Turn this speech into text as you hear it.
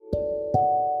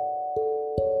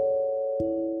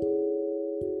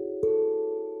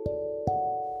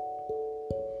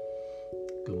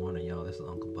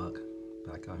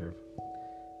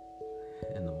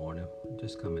I'm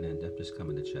just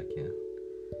coming to check in.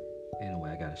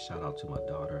 Anyway, I got a shout out to my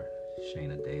daughter,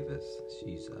 Shayna Davis.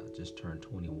 She's just turned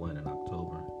 21 in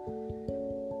October,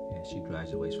 and she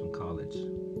graduates from college,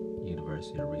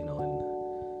 University of Reno,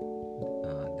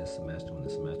 this semester. When the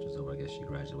semester's over, I guess she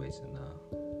graduates in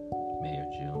May or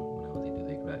June, whenever they do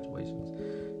their graduations.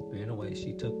 But anyway,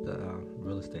 she took the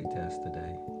real estate test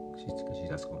today.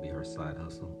 That's going to be her side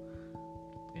hustle,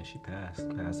 and she passed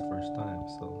the first time.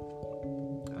 So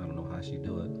I don't know how she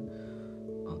do it.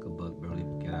 Uncle Buck barely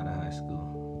get out of high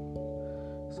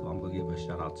school, so I'm gonna give a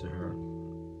shout out to her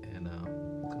and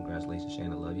congratulations,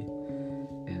 Shane. I love you.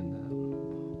 And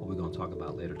what we're gonna talk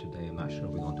about later today, I'm not sure if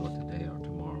we're gonna do it today or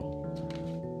tomorrow.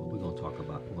 What we're gonna talk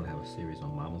about, we're gonna have a series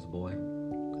on Mama's Boy,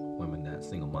 women that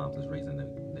single moms is raising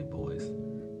their boys,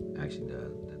 actually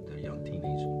their young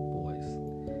teenage boys.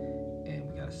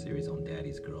 And we got a series on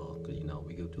Daddy's Girl, because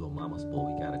we go do a Mama's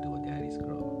Boy, we gotta do a Daddy's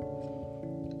Girl.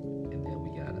 And then we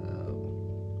got a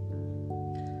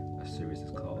series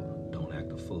is called Don't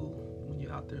Act a Fool. When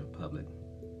you're out there in public,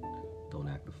 don't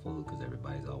act a fool, because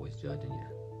everybody's always judging you.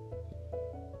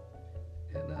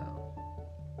 And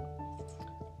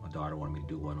my daughter wanted me to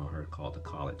do one on her called The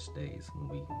College Days, when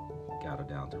we got her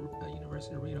down to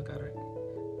University of Reno, got her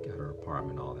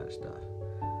apartment, all that stuff.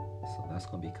 So that's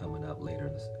going to be coming up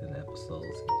later in the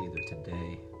episodes, either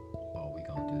today or we're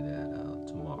going to do that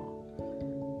tomorrow.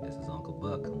 This is Uncle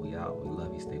Buck, and we out. We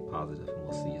love you. Stay positive, and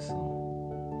we'll see you soon.